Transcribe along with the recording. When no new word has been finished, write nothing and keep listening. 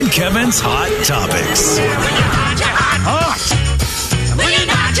Kevin's Hot Topics.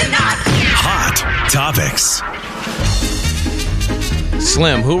 Hot Topics.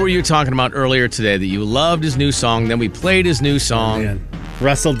 Slim, who were you talking about earlier today that you loved his new song, then we played his new song? Man.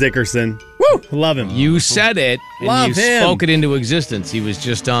 Russell Dickerson. Woo! Love him. You said it, and Love you him. spoke it into existence. He was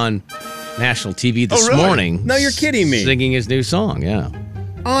just on national TV this morning. No, you're kidding me. Singing his new song, yeah.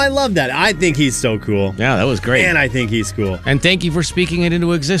 Oh, I love that. I think he's so cool. Yeah, that was great. And I think he's cool. And thank you for speaking it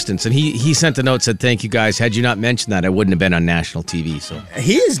into existence. And he sent a note, said, thank you guys. Had you not mentioned that, I wouldn't have been on national TV. So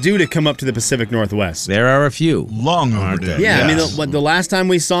He is due to come up to the Pacific Northwest. there are a few. Long overdue. Yeah, Yes. I mean, the last time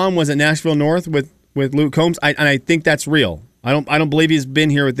we saw him was at Nashville North with Luke Combs, and I think that's real. I don't believe he's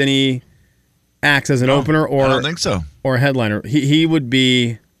been here with any acts as an opener or I don't think so. or a headliner. He would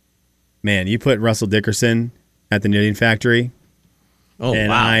be, man. You put Russell Dickerson at the Knitting Factory, Oh, and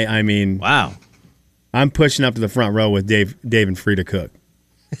wow. I mean, Wow. I'm pushing up to the front row with Dave and Frida Cook.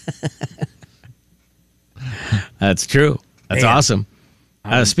 That's true. That's Man. awesome.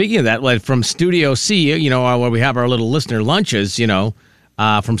 Speaking of that, like from Studio C, where we have our little listener lunches,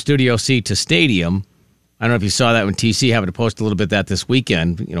 from Studio C to Stadium. I don't know if you saw that when TC having to post a little bit of that this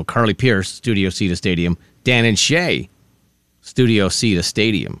weekend. Carly Pierce, Studio C to Stadium. Dan and Shay, Studio C to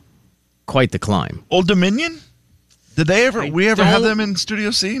Stadium. Quite the climb. Old Dominion? Did we ever have them in Studio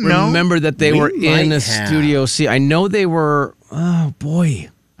C? No. Remember that they were in might a have. Studio C. I know they were. Oh boy.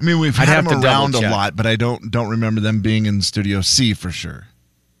 I mean, we've I'd had have them to around a double-check. lot, but I don't remember them being in Studio C for sure.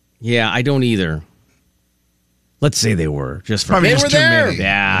 Yeah, I don't either. Let's say they were just for Probably They just were too there. many.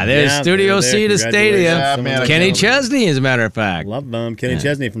 Yeah, there's Yeah, Studio they're C there. to Stadium. Yeah, man, I Kenny can't believe Chesney, as a matter of fact. Love them, Kenny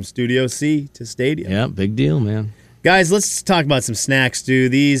Chesney from Studio C to Stadium. Yeah, big deal, man. Guys, let's talk about some snacks. Do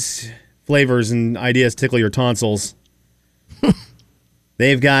these flavors and ideas tickle your tonsils?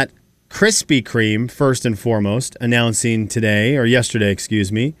 They've got Krispy Kreme, first and foremost, announcing today, or yesterday,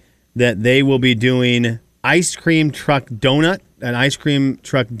 excuse me, that they will be doing an ice cream truck donut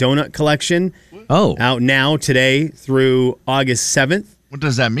collection Oh, out now today through August 7th. What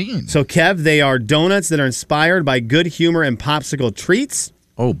does that mean? So, Kev, they are donuts that are inspired by good humor and popsicle treats.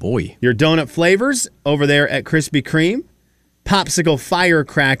 oh boy. Your donut flavors over there at Krispy Kreme. Popsicle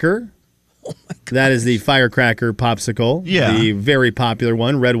Firecracker. Oh my God. That is the Firecracker popsicle. Yeah. The very popular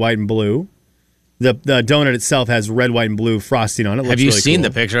one, red, white, and blue. The donut itself has red, white, and blue frosting on it. Have you Looks really seen cool.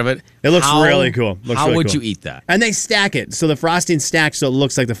 the picture of it? It looks really cool. How really would cool. you eat that? And they stack it. So the frosting stacks so it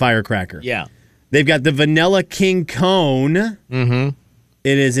looks like the Firecracker. Yeah. They've got the Vanilla King Cone. Mm-hmm.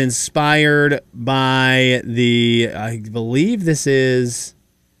 It is inspired by I believe this is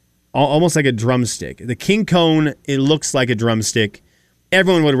almost like a drumstick. The King Cone, it looks like a drumstick.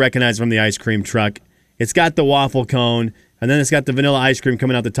 Everyone would recognize from the ice cream truck. It's got the waffle cone, and then it's got the vanilla ice cream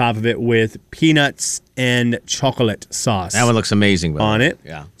coming out the top of it with peanuts and chocolate sauce That one looks amazing. on it.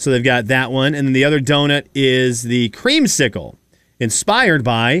 Yeah. So they've got that one. And then the other donut is the creamsicle, inspired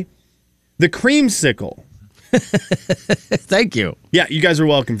by the creamsicle. Thank you. Yeah, you guys are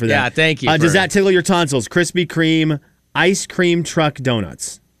welcome for that. Yeah, thank you Does for- that tickle your tonsils? Krispy Kreme ice cream truck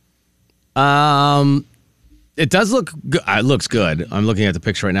donuts. It does look good. It looks good. I'm looking at the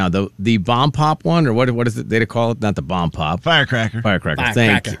picture right now. The bomb pop one, or what is it they call it? Not the bomb pop. Firecracker. Firecracker.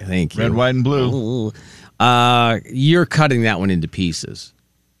 Firecracker. Thank you. Red, white, and blue. You're cutting that one into pieces.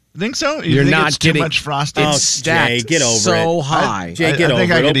 Think so? You You're think not it's getting too much frosting? Oh, It's stacked Jay, get over so it. high. Jay, I get over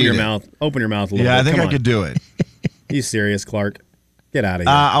think it. I could Open your eat it. mouth. Open your mouth a little Yeah, bit. I think Come I on. could do it. You serious, Clark? Get out of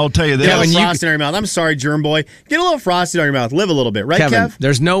here. I'll tell you this. Get a little Kevin, you- frosting on your mouth. I'm sorry, germ boy. Get a little frosting on your mouth. Live a little bit, right, Kevin, Kev?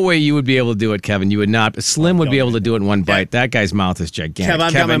 there's no way you would be able to do it, Kevin. You would not. Slim would be able to do it in one bite. That guy's mouth is gigantic. Kev,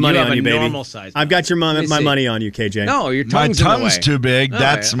 I've got Kevin, my money have on a you, baby. normal size I've mouth. got Let me my see. money on you, KJ. No, your My tongue's in the tongue's way. too big. Oh,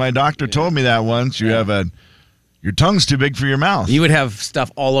 That's yeah. my doctor told me that once. Your tongue's too big for your mouth. You would have stuff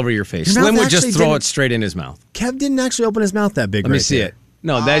all over your face. Your Slim mouth would just actually throw didn't- it straight in his mouth. Kev didn't actually open his mouth that big. Let me see it.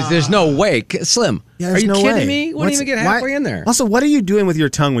 No, there's no way. Slim, Yeah, are there's you no kidding way. me? Wouldn't even get halfway in there. Also, what are you doing with your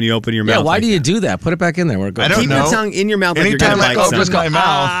tongue when you open your mouth? Yeah, why like do you that? do that? Put it back in there. Where it goes. I don't Keep know. your tongue in your mouth like you're Anytime going I to bite open something. my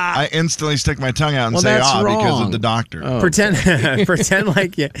mouth, I instantly stick my tongue out and Well, say that's because wrong. of the doctor. Oh. Pretend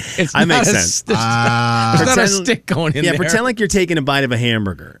like you. It's That not makes a sense. There's not a Pretend- stick going in Yeah, there. pretend like you're taking a bite of a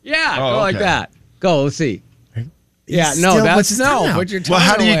hamburger. Yeah, Oh, go like okay. that. Go. Let's see. Yeah, Still no, puts that's his tongue no. out. Put your tongue Well,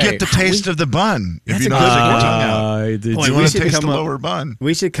 how do you away. get the taste of the bun if That's you a don't good stick your point. tongue out? Boy, You we want should to taste come the up- lower bun.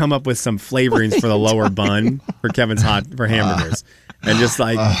 We should come up with some flavorings for the lower bun for Kevin's for hamburgers, and just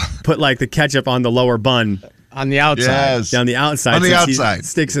like put like the ketchup on the lower bun on the outside? Yes. down the outside. On the since he outside.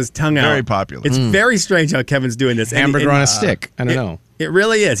 sticks his tongue out. Very popular. It's very strange how Kevin's doing this. And- Hamburger and- on a stick. I don't know. It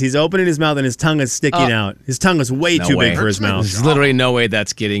really is. He's opening his mouth and his tongue is sticking out. His tongue is way No too way. big for his mouth. There's literally no way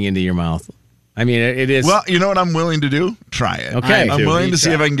that's getting into your mouth. I mean, it is. Well, you know what I'm willing to do? Try it. Okay. I'm willing to see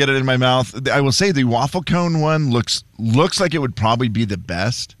try. if I can get it in my mouth. I will say the waffle cone one looks like it would probably be the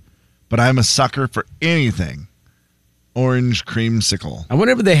best, but I'm a sucker for anything orange creamsicle. I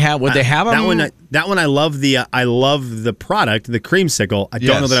wonder if they have. Would they have that them? one? That one I love the product, the creamsicle. I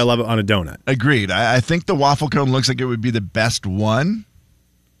don't know that I love it on a donut. Agreed. I think the waffle cone looks like it would be the best one.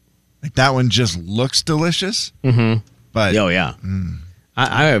 Like that one just looks delicious. Mm-hmm. But Oh yeah.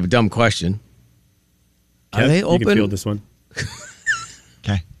 I have a dumb question. Are Kev, they You open? can field this one.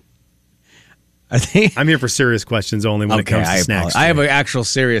 okay. Are they? I'm here for serious questions only when it comes to I snacks. I have Jay. an actual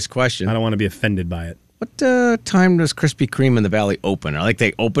serious question. I don't want to be offended by it. What time does Krispy Kreme in the Valley open? Are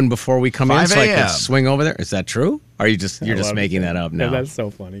they open before we come in 5 so I can a.m. swing over there? Is that true? Or are you're just making that up now? That's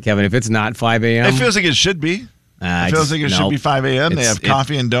so funny. Kevin, if it's not 5 a.m. It feels like it should be. It feels like it should be 5 a.m. They have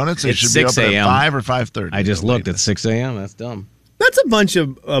coffee and donuts. It it's should be 6 open a.m. at 5 or 5:30. I just looked at 6 a.m. That's dumb. That's a bunch of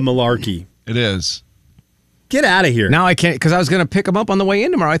malarkey. It is. Get out of here. Now I can't, because I was going to pick them up on the way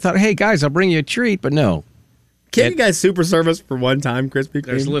in tomorrow. I thought, hey, guys, I'll bring you a treat, but no. Can't you guys super service for one time, Krispy Kreme?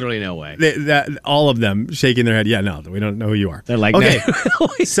 There's literally no way. All of them shaking their head. Yeah, no, we don't know who you are. They're like, okay, no.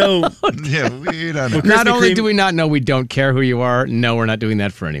 so Yeah, we don't know. Not Krispy only Kreme- do we not know, we don't care who you are. No, we're not doing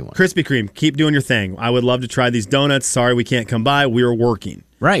that for anyone. Krispy Kreme, keep doing your thing. I would love to try these donuts. Sorry we can't come by. We are working.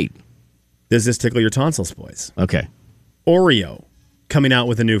 Right. Does this tickle your tonsils, boys? Okay. Oreo coming out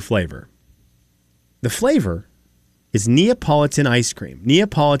with a new flavor. The flavor is Neapolitan ice cream.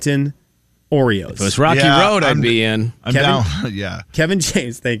 Neapolitan Oreos. If it was Rocky Yeah, Road, I'd be in. I'm Kevin? down. Yeah. Kevin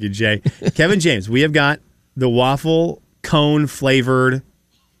James, thank you, Jay. Kevin James, we have got the waffle cone flavored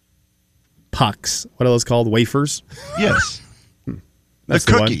pucks. What are those called? Wafers? Yes. That's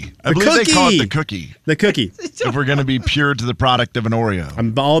the the cookie. one. I The believe they call it cookie. the cookie. The cookie. If we're going to be pure to the product of an Oreo.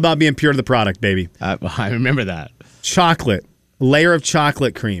 I'm all about being pure to the product, baby. I remember that. Chocolate, layer of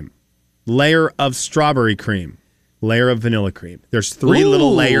chocolate cream, layer of strawberry cream, layer of vanilla cream. There's three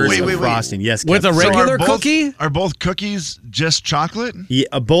little layers Wait, of wait, wait. frosting. Yes, With Kev. a So regular are both- cookie? Are both cookies just chocolate?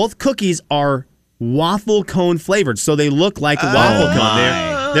 Yeah, both cookies are waffle cone flavored, so they look like a waffle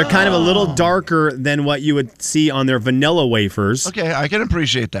cone. They're kind of a little darker than what you would see on their vanilla wafers. Okay, I can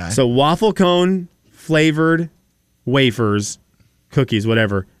appreciate that. So waffle cone flavored wafers, cookies,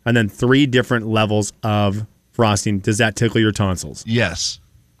 whatever, and then 3 different levels of frosting. Does that tickle your tonsils? Yes.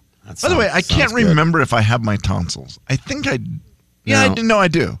 By the way, I can't good. remember if I have my tonsils. I think I. Yeah, No. I know I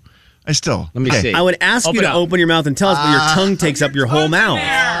do. I still. Let me see. I would ask you Open to up. open your mouth and tell us, but your tongue takes up your whole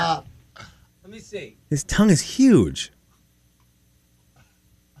mouth. Let me see. His tongue is huge.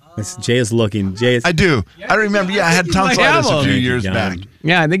 Jay is looking. Jay is. I do. I remember. Yeah, I had you might have tonsillitis a few them. years Thank back. you, God.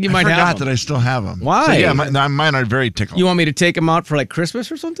 Yeah, I think you I might forgot have that them. I still have them. Why? So yeah, mine are very tickled. You want me to take them out for like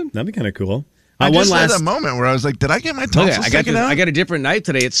Christmas or something? That'd be kind of cool. I one just last. had a moment where I was like, "Did I get my Look tonsils at it. taken out?" I got a different knife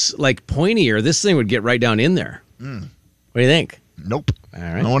today. It's like pointier. This thing would get right down in there. What do you think? Nope. All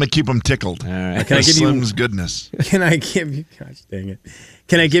right. I want to keep them tickled. All right. Can I give you- Slim's goodness? Can I give you? Gosh dang it!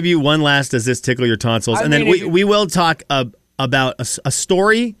 Can I give you one last? Does this tickle your tonsils? I And then mean, if you- we will talk about a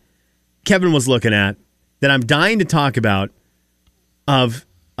story Kevin was looking at that I'm dying to talk about of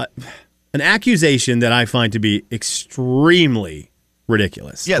an accusation that I find to be extremely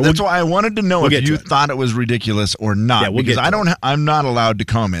ridiculous. Yeah, But that's why I wanted to know we'll get if to you it. thought it was ridiculous or not. Yeah, we'll because get to it. I'm not allowed to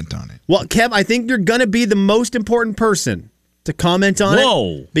comment on it. Well, Kev, I think you're going to be the most important person to comment on Whoa.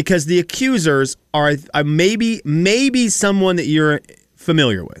 it because the accusers are maybe someone that you're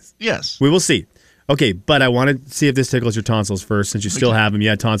familiar with. Yes. We will see. Okay, but I want to see if this tickles your tonsils first since you still have them. You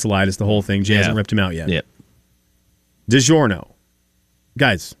had tonsillitis, the whole thing. Jay hasn't ripped them out yet. Yep. DiGiorno.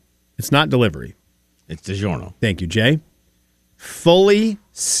 Guys, it's not delivery. It's DiGiorno. Thank you, Jay. Fully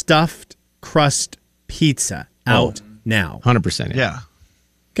stuffed crust pizza out now. 100%. Yeah.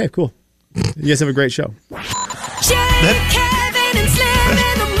 Okay, cool. You guys have a great show. Jay, Kevin, and Slim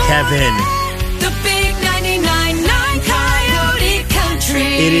in the morning. Kevin. The big 99.9 Coyote Country.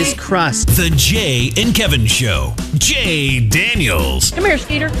 It is crust. The Jay and Kevin Show. Jay Daniels. Come here,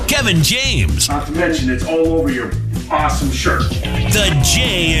 Skeeter. Kevin James. Not to mention, it's all over your awesome shirt. The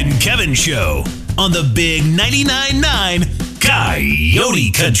Jay and Kevin Show on the big 99.9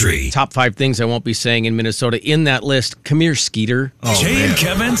 Coyote Country. Top 5 things I won't be saying in Minnesota. In that list, come here, Skeeter. Jay and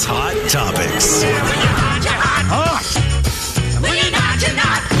Kevin's Hot Topics.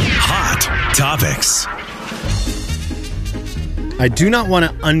 Hot Topics. I do not want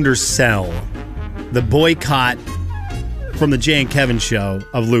to undersell the boycott from the Jay and Kevin show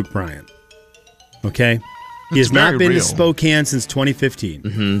of Luke Bryan. Okay? He has not very been to real. Spokane since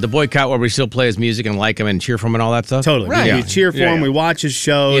 2015. The boycott where we still play his music and like him and cheer for him and all that stuff? Totally. Right. We cheer for him. We watch his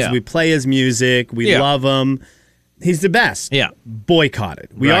shows. Yeah. We play his music. We Yeah. love him. He's the best. Yeah. Boycotted.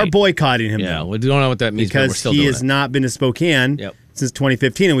 We Right. are boycotting him Yeah, though, we don't know what that means, but we're because still he doing has it. not been to Spokane Yep. since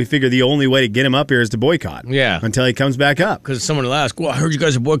 2015, and we figure the only way to get him up here is to boycott. Yeah. Until he comes back up. Because someone will ask, well, I heard you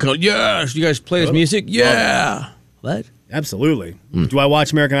guys are boycotting. Yes. You guys play his music? Yeah. What? Absolutely. Do I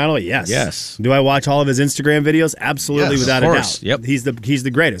watch American Idol? Yes. Yes. Do I watch all of his Instagram videos? Absolutely, Yes, without of a course. doubt. Yep. He's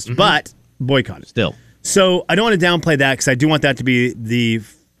the greatest. But boycotted. Still. So I don't want to downplay that because I do want that to be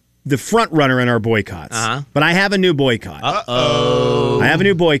the front runner in our boycotts. But I have a new boycott. Uh-oh. I have a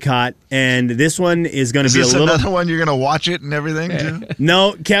new boycott, and this one is going to Is be a this little. another one you're going to watch it and everything, too?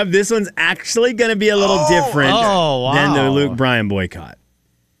 No, Kev, this one's actually going to be a little different Oh, than the wow. Luke Bryan boycott.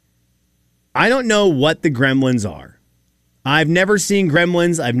 I don't know what the Gremlins are. I've never seen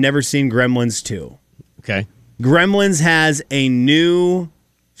Gremlins. I've never seen Gremlins 2. Okay. Gremlins has a new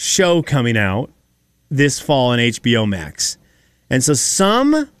show coming out this fall on HBO Max. And so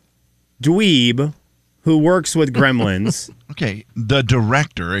some dweeb who works with Gremlins, Okay, the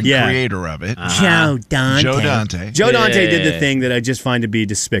director and Yeah. creator of it, Joe Dante. Joe Dante. Joe Dante did the Yeah. thing that I just find to be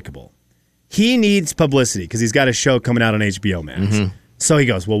despicable. He needs publicity because he's got a show coming out on HBO Max. So he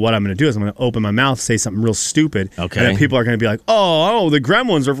goes, well, what I'm going to do is I'm going to open my mouth, say something real stupid. Okay. And then people are going to be like, oh, the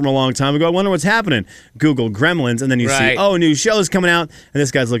Gremlins are from a long time ago. I wonder what's happening. Google Gremlins, and then you Right. see, oh, new show's coming out, and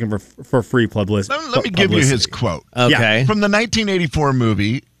this guy's looking for free publicity. Let me give you his quote. Okay. From the 1984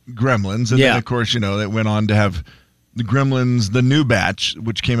 movie Gremlins, and Yeah. then, of course, it went on to have the Gremlins, the new batch,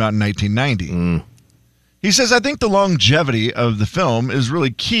 which came out in 1990. He says, I think the longevity of the film is really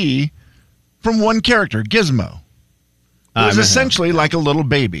key from one character, Gizmo, who is essentially like a little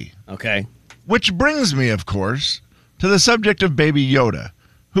baby. Okay. Which brings me, of course, to the subject of Baby Yoda,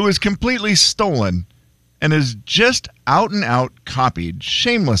 who is completely stolen and is just out and out copied,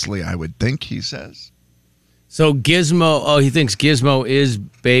 shamelessly, I would think, he says. So Gizmo, he thinks Gizmo is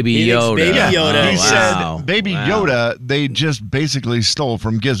Baby He thinks Yoda. Baby Yoda. He Oh, wow. said Baby Wow. Yoda, they just basically stole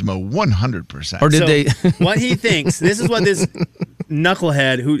from Gizmo 100%. Or did they? What he thinks, this is what this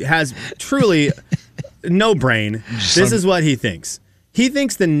knucklehead who has truly no brain, this is what he thinks. He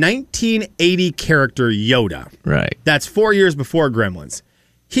thinks the 1980 character Yoda, Right. that's 4 years before Gremlins,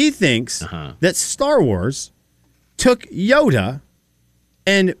 he thinks that Star Wars took Yoda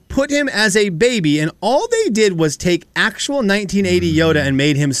and put him as a baby, and all they did was take actual 1980 Yoda and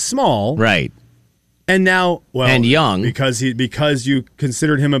made him small. Right. And now, well, And young. because you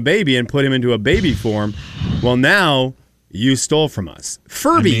considered him a baby and put him into a baby form. Well, now you stole from us.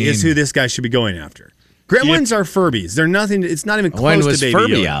 Furby is who this guy should be going after. Gremlins are Furbies. They're nothing. It's not even close When to was Baby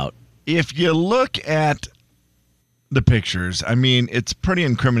Furby Yoda. out? If you look at the pictures, it's pretty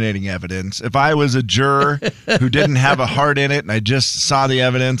incriminating evidence. If I was a juror who didn't have a heart in it and I just saw the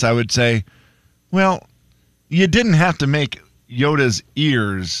evidence, I would say, well, you didn't have to make Yoda's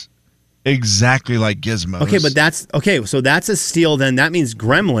ears exactly like Gizmo's. Okay, but that's okay. So that's a steal. Then that means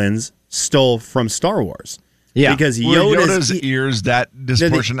Gremlins stole from Star Wars. Yeah. because Were Yoda's ears that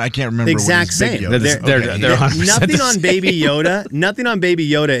disproportion, I can't remember. the exact what his big same. Yoda's. They're 100% nothing the on same. Baby Yoda. Nothing on Baby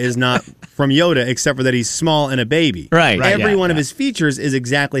Yoda is not from Yoda, except for that he's small and a baby. Right. Every Yeah, one of yeah. his features is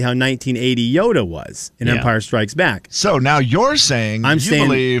exactly how 1980 Yoda was in Yeah. Empire Strikes Back. So now you're saying I'm you saying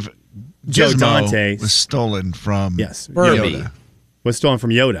believe Joe Gizmo Dante was stolen from Yes. Furby. Yoda. Was stolen from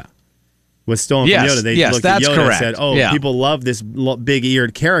Yoda. Was stolen Yes, from Yoda. They yes, looked at that's Yoda correct. and said, "Oh, Yeah. people love this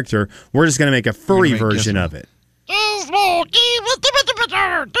big-eared character. We're just going to make a furry make version Gizmo. of it." Is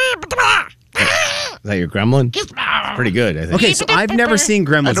that your gremlin? Pretty good, I think. Okay, so I've never seen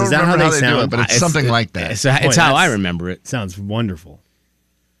I Gremlins. don't Is that how remember they do sound? it, but it's something like that. It's Boy, how I that's- remember it. Sounds wonderful.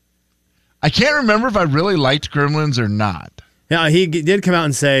 I can't remember if I really liked Gremlins or not. Yeah, he did come out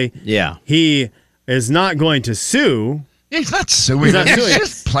and say Yeah. he is not going to sue. Yeah, he's not suing. He's not He's suing.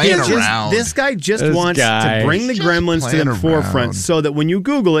 just playing He's just- around. This guy just This wants guy. to bring the Just Gremlins to playing the forefront around. so that when you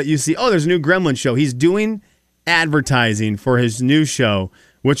Google it, you see, oh, there's a new Gremlin show. He's doing advertising for his new show,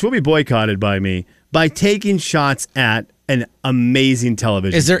 which will be boycotted by me, by taking shots at an amazing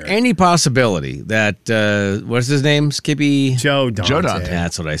television. Is there character. any possibility that what's his name? Skippy? Joe Dante? Joe Dante.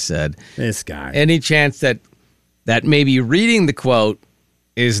 That's what I said. This guy. Any chance that maybe reading the quote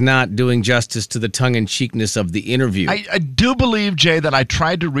is not doing justice to the tongue-in-cheekness of the interview? I do believe, Jay, that I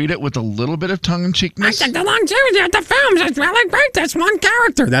tried to read it with a little bit of tongue-in-cheekness. the longevity of the films is really great. That's one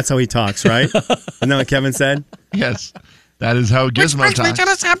character. That's how he talks, right? Isn't that what Kevin said? Yes, that is how Gizmo talks.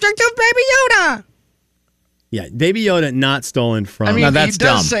 the subject of Baby Yoda. Yeah, Baby Yoda not stolen from. I mean, Now, that's he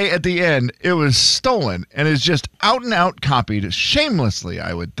does dumb. say at the end it was stolen and is just out and out copied shamelessly,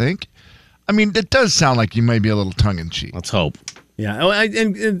 I would think. I mean, it does sound like you may be a little tongue-in-cheek. Let's hope. Yeah,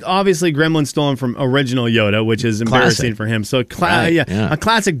 and obviously Gremlin stolen from original Yoda, which is embarrassing for him. So, a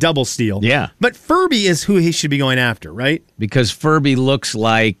classic double steal. Yeah. But Furby is who he should be going after, right? Because Furby looks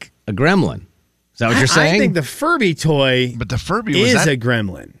like a gremlin. Is that what you're saying? I think the Furby toy But the Furby is a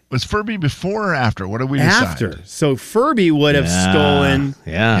gremlin. Was Furby before or after? What did we decide? After. So Furby would have stolen.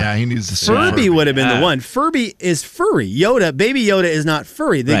 Yeah, he needs to Furby would have been the one. Furby is furry. Baby Yoda is not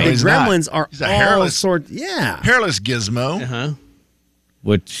furry. The gremlins are He's a all hairless, sorts. Yeah. hairless gizmo. Uh-huh.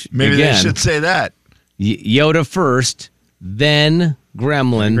 Which, Maybe again, they should say that. Yoda first, then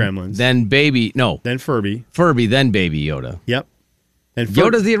Gremlins, then Baby. No, Then Furby. Furby, then Baby Yoda. Yep. And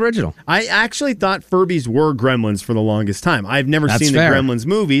Yoda's the original. I actually thought Furbies were gremlins for the longest time. I've never That's seen fair. the Gremlins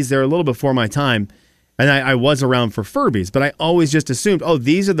movies. They're a little before my time. And I was around for Furbies, but I always just assumed,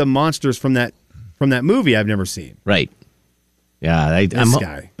 these are the monsters from that movie I've never seen. Right. Yeah. This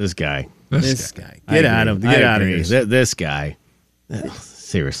guy. This guy. This guy. Get out of here. This guy.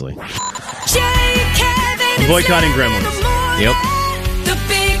 Seriously. Jay, Kevin, and Boycotting Slim in Gremlins. the morning. Yep. The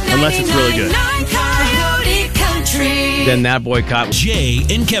big Unless it's really good. 99.9 Coyote Country. Then that boycott. Jay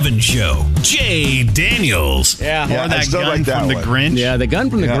and Kevin Show. Jay Daniels. Yeah. Yeah, I still like that one. Grinch. Yeah, the gun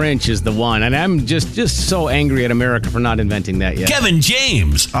from the Grinch is the one. And I'm just so angry at America for not inventing that yet. Kevin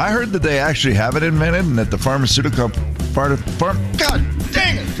James. I heard that they actually have it invented and that the pharmaceutical God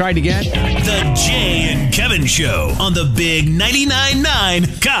dang it! Tried to get. The Jay and Kevin Show on the big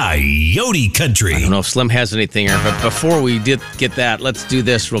 99.9 Coyote Country. I don't know if Slim has anything here, but before we did get that, let's do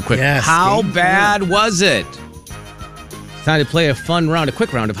this real quick. Yes, How game bad was it? It's time to play a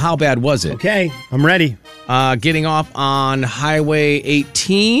quick round of how bad was it? Okay, I'm ready. Getting off on Highway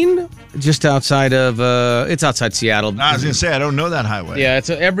 18, just outside of, it's outside Seattle. I was going to say, I don't know that highway. Yeah,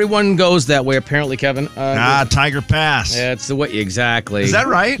 everyone goes that way, apparently, Kevin. Tiger Pass. Yeah, it's the way, exactly. Is that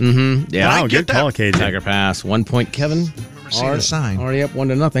right? Mm-hmm. Yeah. I Wow, get good call, that. KJ. Tiger Pass, 1 point, Kevin. Seeing a sign. Already up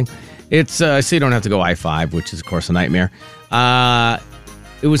 1-0. It's so you don't have to go I-5, which is of course a nightmare.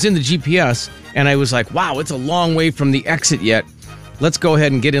 It was in the GPS, and I was like, "Wow, it's a long way from the exit yet. Let's go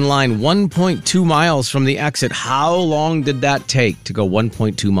ahead and get in line 1.2 miles from the exit." How long did that take to go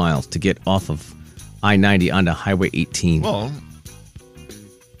 1.2 miles to get off of I-90 onto Highway 18? Well,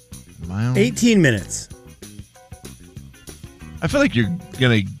 18 minutes. I feel like you're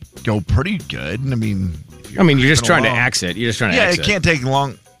going to go pretty good. I mean, you're just trying to along. exit. You're just trying to Yeah, exit. it can't take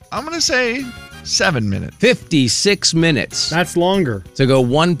long. I'm going to say 7 minutes. 56 minutes That's longer. to go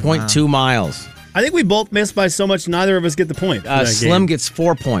 1.2 miles. I think we both missed by so much, neither of us get the point. for that Slim game. gets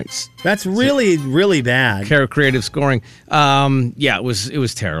 4 points. That's really, really bad. Creative scoring. Yeah, it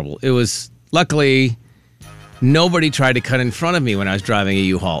was terrible. It was, luckily, nobody tried to cut in front of me when I was driving a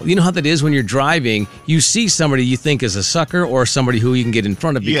U-Haul. You know how that is when you're driving, you see somebody you think is a sucker or somebody who you can get in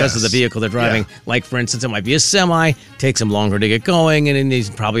front of because of the vehicle they're driving. Yeah. Like, for instance, it might be a semi, takes him longer to get going, and then he's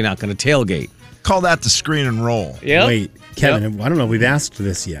probably not going to tailgate. Call that the screen and roll. Yep. Wait, Kevin, I don't know if we've asked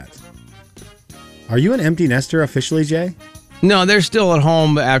this yet. Are you an empty nester officially, Jay? No, they're still at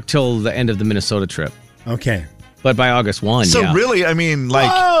home till the end of the Minnesota trip. Okay. But by August 1, So yeah. really, I mean, like,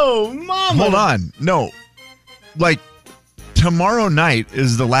 Oh, Mama! hold on. No. Like, tomorrow night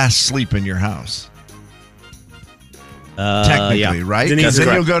is the last sleep in your house. Technically, yeah. right? Denise Because is then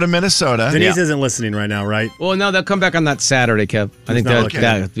correct. you'll go to Minnesota. Denise isn't listening right now, right? Well, no, they'll come back on that Saturday, Kev. I think not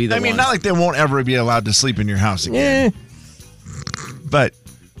that would be the I mean, one. not like they won't ever be allowed to sleep in your house again. But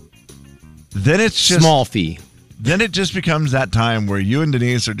then it's just Small fee. Then it just becomes that time where you and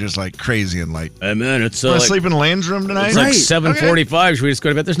Denise are just like crazy and like, Hey, man, it's want like, to sleep in Lane's room tonight? it's like Right. 7:45. Should we just go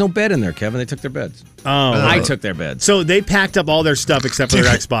to bed? There's no bed in there, Kevin. They took their beds. Oh. I took their beds. So they packed up all their stuff except for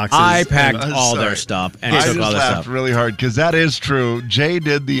their Xboxes. I packed I'm all sorry. their stuff and I took just all their laughed stuff. really hard because that is true. Jay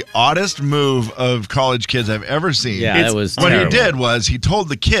did the oddest move of college kids I've ever seen. Yeah, that was What terrible. he did was he told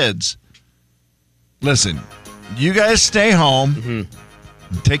the kids, listen, you guys stay home,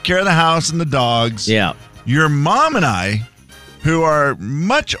 take care of the house and the dogs. Yeah. Your mom and I, who are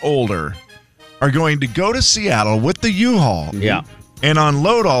much older, are going to go to Seattle with the U-Haul Yeah. and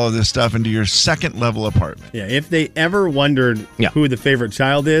unload all of this stuff into your second level apartment. Yeah, if they ever wondered Yeah. who the favorite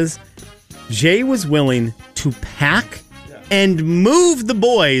child is, Jay was willing to pack and move the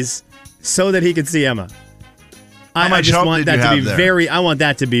boys so that he could see Emma. How I much just help want did that you to be have there? I want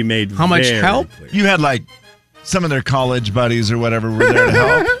that to be made How much very help? clear. You had like some of their college buddies or whatever were there to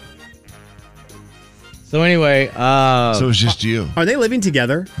help. So anyway, So it was just you. Are they living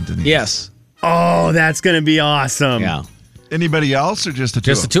together? Denise. yes. Oh, that's going to be awesome. Yeah. Anybody else or just the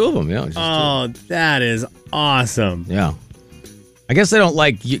two? Just the two of them. Yeah. Just the two. Oh, that is awesome. Yeah. I guess they don't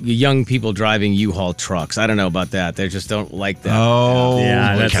like young people driving U-Haul trucks. I don't know about that. They just don't like that. Oh,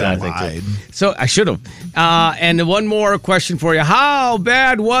 Yeah, that's kind what of I think, lied. So I should have. And one more question for you. How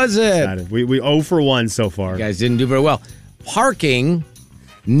bad was it? We 0 for 1 so far. You guys didn't do very well. Parking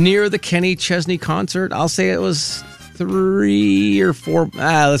near the Kenny Chesney concert, I'll say it was 3 or 4,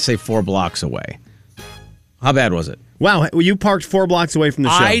 let's say 4 blocks away. How bad was it? Wow, you parked 4 blocks away from the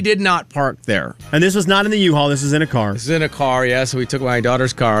show. I did not park there. And this was not in the U-Haul. This was in a car. This is in a car, yeah, so we took my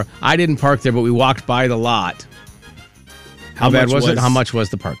daughter's car. I didn't park there, but we walked by the lot. How bad was it? How much was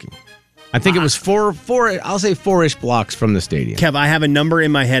the parking? I think it was 4, I'll say 4-ish blocks from the stadium. Kev, I have a number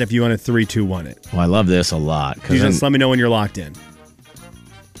in my head if you want to 3, 2, 1 it. Oh, I love this a lot. You just let me know when you're locked in.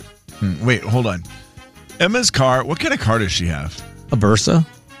 Wait, hold on. Emma's car, what kind of car does she have? A Versa?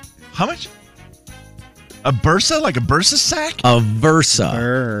 How much? A Bursa? Like a Bursa sack? A Versa.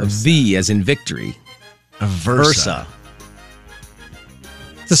 Versa. A V as in victory. A Versa.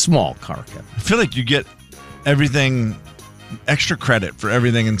 It's a small car, Kevin. I feel like you get everything, extra credit for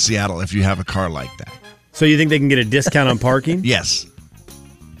everything in Seattle if you have a car like that. So you think they can get a discount on parking? Yes.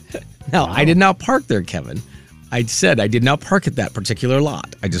 No, I did not park there, Kevin. I said I did not park at that particular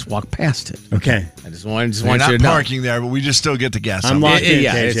lot. I just walked past it. Okay. I just want You're you not to know. parking there, but we just still get to guess. I'm on locked it. in,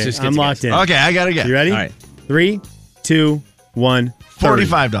 Yeah, it's KJ. just I'm locked in. Okay, I got to guess. You ready? All right. 3, 2, 1. 30.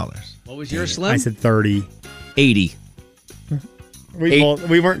 $45. What was your Slim? I said 30. 80.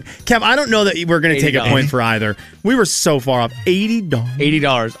 We weren't. Kev, I don't know that we're going to take a $80. point for either. We were so far off. $80.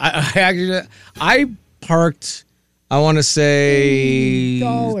 $80. I parked, I want to say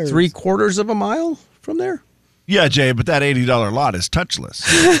 $80. 3/4 of a mile from there. Yeah, Jay, but that $80 lot is touchless.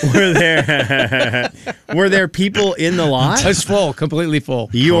 Were there people in the lot? It's full, completely full.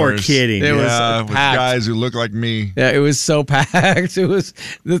 You're course. kidding. It was Yeah, with packed. guys who look like me. Yeah, it was so packed. It was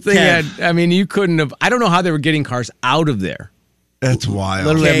the thing. Kev. You couldn't have. I don't know how they were getting cars out of there. That's wild.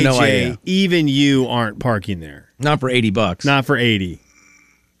 Literally have no KJ, idea. even you aren't parking there. Not for $80. Not for 80.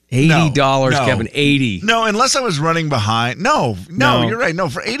 $80, No. Kevin. 80. No, unless I was running behind. No, No. you're right. No,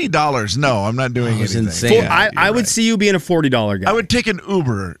 for $80, no, I'm not doing That was anything. insane. Yeah, I you're would right. see you being a $40 guy. I would take an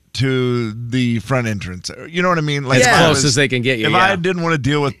Uber to the front entrance. You know what I mean? Like As if I close was- as they can get you. If yeah. I didn't want to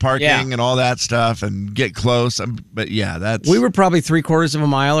deal with parking Yeah. and all that stuff and get close, but yeah, that's We were probably 3/4 of a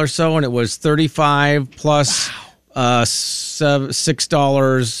mile or so, and it was 35 plus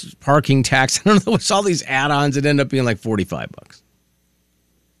 $6 parking tax. I don't know. It's all these add-ons. It ended up being like $45,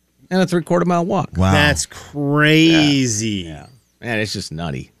 and a 3/4 mile walk. wow. That's crazy. Yeah, man, it's just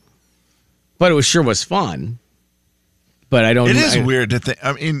nutty. But it sure was fun. But I don't. It is I- weird to think.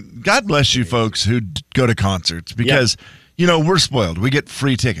 I mean, God bless you folks who go to concerts because we're spoiled. We get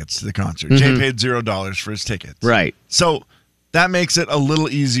free tickets to the concert. Jay paid $0 for his tickets. Right. So that makes it a little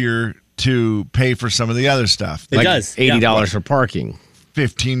easier to pay for some of the other stuff. It Like does. $80 for parking.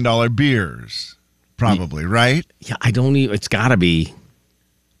 $15 beers, probably, right? Yeah, I don't even. It's got to be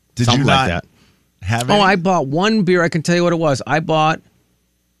Did something you like not that. have Oh, any? I bought one beer. I can tell you what it was. I bought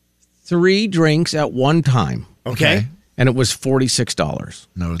 3 drinks at one time, Okay. and it was $46.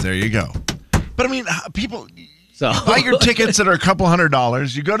 No, there you go. But I mean, people So buy your tickets that are a couple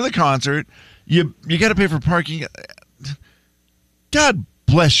 $100s. You go to the concert. You got to pay for parking. God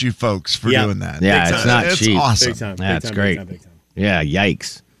bless you folks for Yeah. doing that. Yeah, Big it's time. not it's cheap. awesome. Big time. That's big time, great. Big time, big time. Yeah,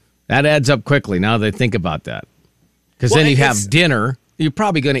 yikes. That adds up quickly now that I think about that. Because Well, then you it's- have dinner. You're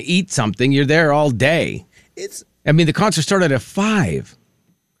probably going to eat something. You're there all day. It's I mean, the concert started at 5.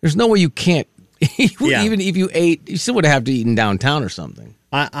 There's no way you can't. Yeah. Even if you ate, you still would have to eat in downtown or something.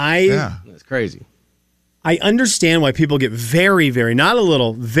 Yeah. That's crazy. I understand why people get very, very, not a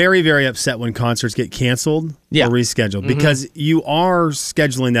little, very, very upset when concerts get canceled Yeah. or rescheduled because you are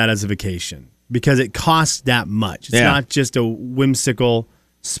scheduling that as a vacation because it costs that much. It's Yeah. not just a whimsical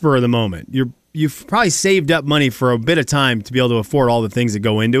spur of the moment. You've probably saved up money for a bit of time to be able to afford all the things that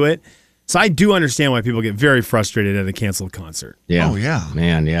go into it. So I do understand why people get very frustrated at a canceled concert. Yeah. Oh, yeah.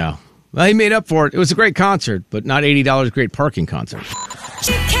 Man, yeah. Well, he made up for it. It was a great concert, but not $80 great parking concert.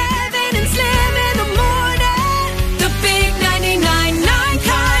 Kevin and Slim in the morning. The big 99.9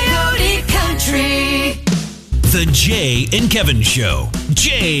 Coyote Country. The Jay and Kevin Show.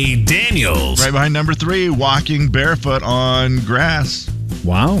 Jay Daniels. Right behind number 3, walking barefoot on grass.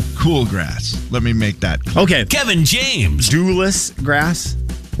 Wow. Cool grass. Let me make that clear. Okay. Kevin James. Dewless grass?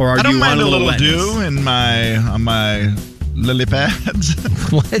 Or are I don't you mind on a little wetness? dew on my lily pads.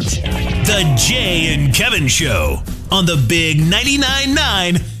 What? The Jay and Kevin Show on the big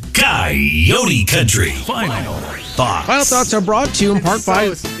 99.9 Coyote Country. Final thoughts. Final thoughts are brought to you in part by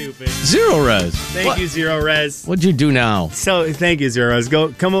So stupid. Zero Res. Thank you, Zero Res. What'd you do now? So thank you, Zero Res.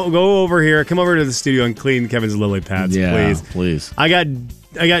 Go over here. Come over to the studio and clean Kevin's lily pads, please. I got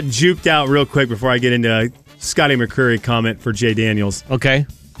juked out real quick before I get into Scotty McCreery comment for Jay Daniels. Okay.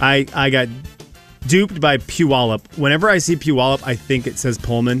 I got duped by Puyallup. Whenever I see Puyallup, I think it says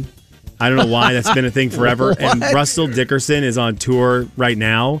Pullman. I don't know why. That's been a thing forever. And Russell Dickerson is on tour right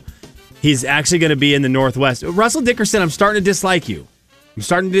now. He's actually going to be in the Northwest. Russell Dickerson, I'm starting to dislike you. He's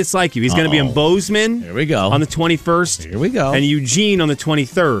going to be in Bozeman. Here we go. On the 21st. Here we go. And Eugene on the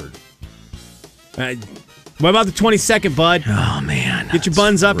 23rd. What about the 22nd, bud? Oh, man. Get your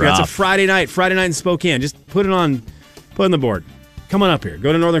buns up here. It's a rough. Friday night in Spokane. Just put it on the board. Come on up here.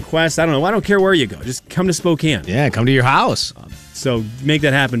 Go to Northern Quest. I don't know. I don't care where you go. Just come to Spokane. Yeah, come to your house. So make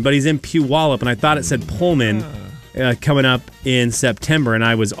that happen. But he's in Puyallup, and I thought it said Pullman coming up in September, and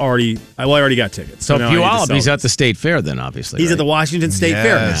I already got tickets. So now I need to Puyallup, sell he's it. at the state fair then, obviously. He's right? at the Washington State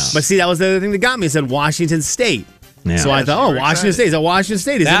Fair. Yes. But see, that was the other thing that got me. It said Washington State. Yeah. So I thought, you're Washington excited. State. He's at Washington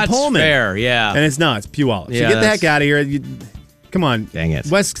State. He's That's in Pullman. fair, yeah. And it's not. It's Puyallup. So Yeah, get the that's- heck out of here. Come on. Dang it.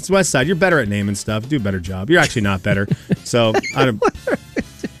 West Side, you're better at naming stuff. Do a better job. You're actually not better. So, I don't.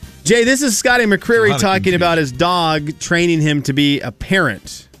 Jay, this is Scotty A McCreery lot of talking about confusion. his dog training him to be a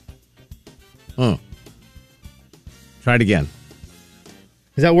parent. Oh. Try it again.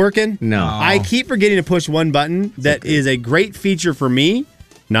 Is that working? No. I keep forgetting to push one button that is a great feature for me,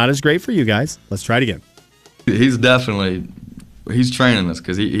 not as great for you guys. Let's try it again. He's training us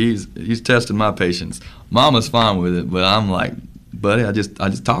because he's testing my patience. Mama's fine with it, but I'm like, buddy, I just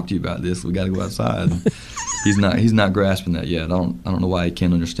talked to you about this. We got to go outside. He's not grasping that yet. I don't know why he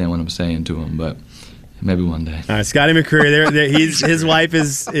can't understand what I'm saying to him, but maybe one day. All right, Scotty McCreery, his wife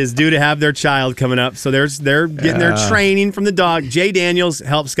is due to have their child coming up, so they're getting their training from the dog. Jay Daniels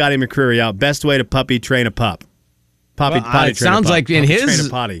helped Scotty McCreery out. Best way to puppy train a pup. Potty It train a sounds pup. like in Puppy train his a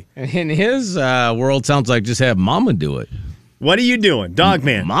potty. world, sounds like just have Mama do it. What are you doing,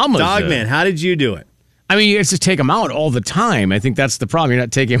 Dogman? Mama's Dogman, how did you do it? I mean, you have to take him out all the time. I think that's the problem. You're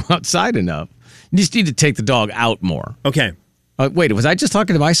not taking him outside enough. You just need to take the dog out more. Okay. Wait, was I just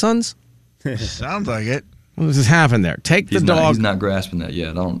talking to my sons? Sounds like it. What was just happening there? Take the dog. He's not grasping that yet.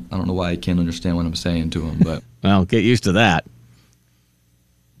 I don't know why he can't understand what I'm saying to him, but Well, get used to that.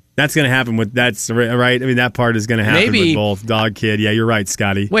 That's going to happen that's right. I mean, that part is going to happen Maybe- with both dog kid. Yeah, you're right,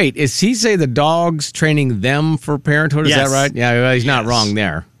 Scotty. Wait, is he say the dog's training them for parenthood? Is Yes. that right? Yeah, well, he's not wrong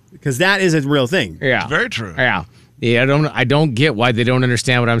there. Because that is a real thing. Yeah, Very true. Yeah, I don't get why they don't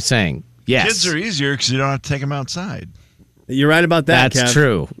understand what I'm saying. Yes, Kids are easier because you don't have to take them outside. You're right about that, that's Kev.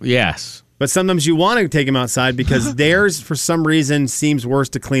 true. Yes. But sometimes you want to take them outside because theirs, for some reason, seems worse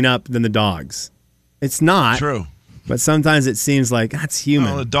to clean up than the dog's. It's not. True. But sometimes it seems like that's human.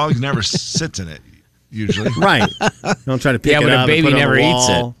 Well, the dog never sits in it, usually. Right. Don't try to pick Yeah, it but a up. baby and put it on never the eats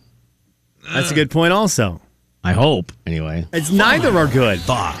it. wall. That's a good point also. I hope. Anyway. It's neither are good.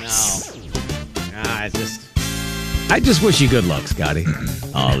 Thoughts. I just wish you good luck, Scotty.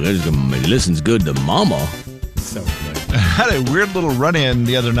 Oh, he listens good to Mama. So good. I had a weird little run-in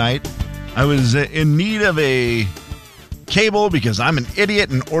the other night. I was in need of a cable because I'm an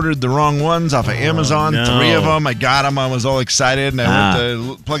idiot and ordered the wrong ones off of Amazon. no. 3 of them. I got them. I was all excited, and I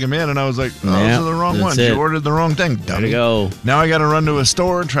went to plug them in, and I was like, oh, Yeah, those are the wrong that's ones. it. You ordered the wrong thing, There dummy. you go. Now I got to run to a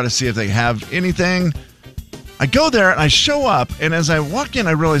store and try to see if they have anything. I go there, and I show up, and as I walk in,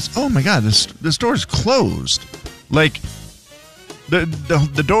 I realize, oh, my God, the store's closed. Like,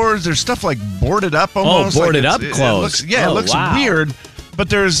 the doors, there's stuff like boarded up almost. boarded like up it closed. looks, it Oh, looks wow. weird, but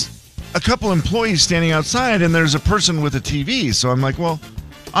there's a couple employees standing outside, and there's a person with a TV. So I'm like, well,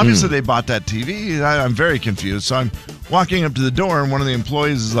 obviously they bought that TV. I'm very confused. So I'm walking up to the door, and one of the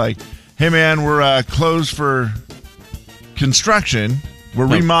employees is like, hey, man, we're closed for construction. We're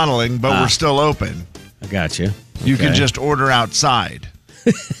remodeling, but we're still open. I got you. You can Okay. just order outside.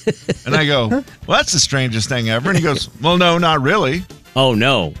 And I go, well, that's the strangest thing ever. And he goes, well, no, not really. Oh,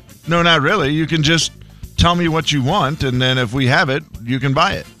 no. No, not really. You can just tell me what you want, and then if we have it, you can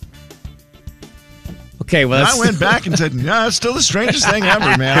buy it. Okay, well, And that's... I went back and said, yeah, it's still the strangest thing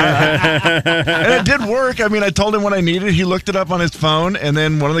ever, man. And it did work. I mean, I told him what I needed. He looked it up on his phone, and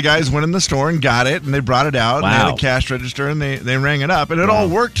then one of the guys went in the store and got it, and they brought it out, and they had Wow. a cash register, and they rang it up, and it all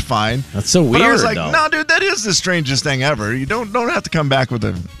worked fine. That's so But I was weird, like, though. no, dude, that is the strangest thing ever. You don't have to come back with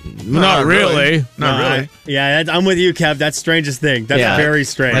a... Not really. Not really. Yeah, I'm with you, Kev. That's strangest thing. That's Yeah. very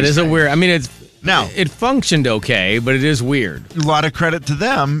strange. That is a weird... I mean, it's... Now- It functioned okay, but it is weird. A lot of credit to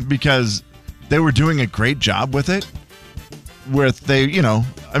them because they were doing a great job with it. With they,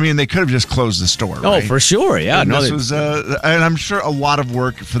 I mean, they could have just closed the store. Oh, right? for sure. Yeah. And No, this was, and I'm sure a lot of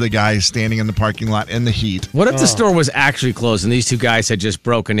work for the guys standing in the parking lot in the heat. what if the store was actually closed and these two guys had just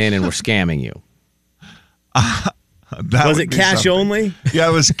broken in and were scamming you? That Was would it be cash something. only? Yeah,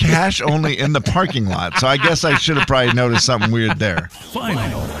 it was cash only in the parking lot. So I guess I should have probably noticed something weird there.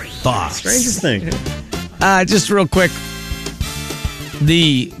 Final thoughts. Strangest thing. Just real quick.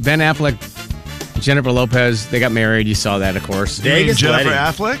 The Ben Affleck, Jennifer Lopez, they got married. You saw that, of course. You mean Vegas Jennifer wedding.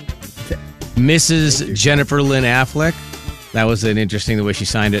 Affleck? Mrs. Jennifer Lynn Affleck. That was an interesting the way she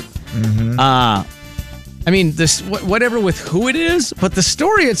signed it. I mean, this whatever with who it is, but the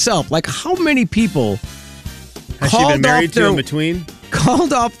story itself, like how many people Has she been married to in between?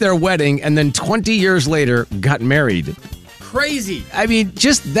 called off their wedding and then 20 years later got married. Crazy. I mean,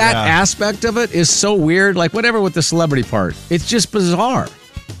 just that Yeah. aspect of it is so weird. Like whatever with the celebrity part, it's just bizarre.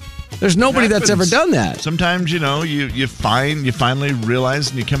 There's nobody that's ever Happens. done that. Sometimes, you finally realize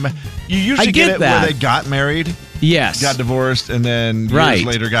and you come back. You usually I get it that. where they got married, Yes. got divorced, and then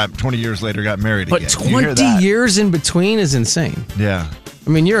 20 years later got married But again. You hear 20 that. years in between is insane. Yeah. I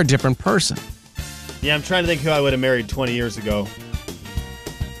mean, you're a different person. Yeah, I'm trying to think who I would have married 20 years ago.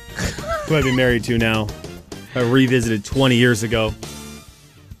 Who I'd be married to now. I revisited 20 years ago.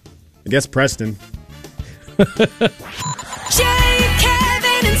 I guess Preston. Jay,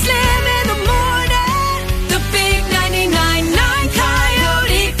 Kevin, and Slim in the morning. The big 99.9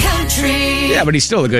 Coyote Country. Yeah, but he's still a good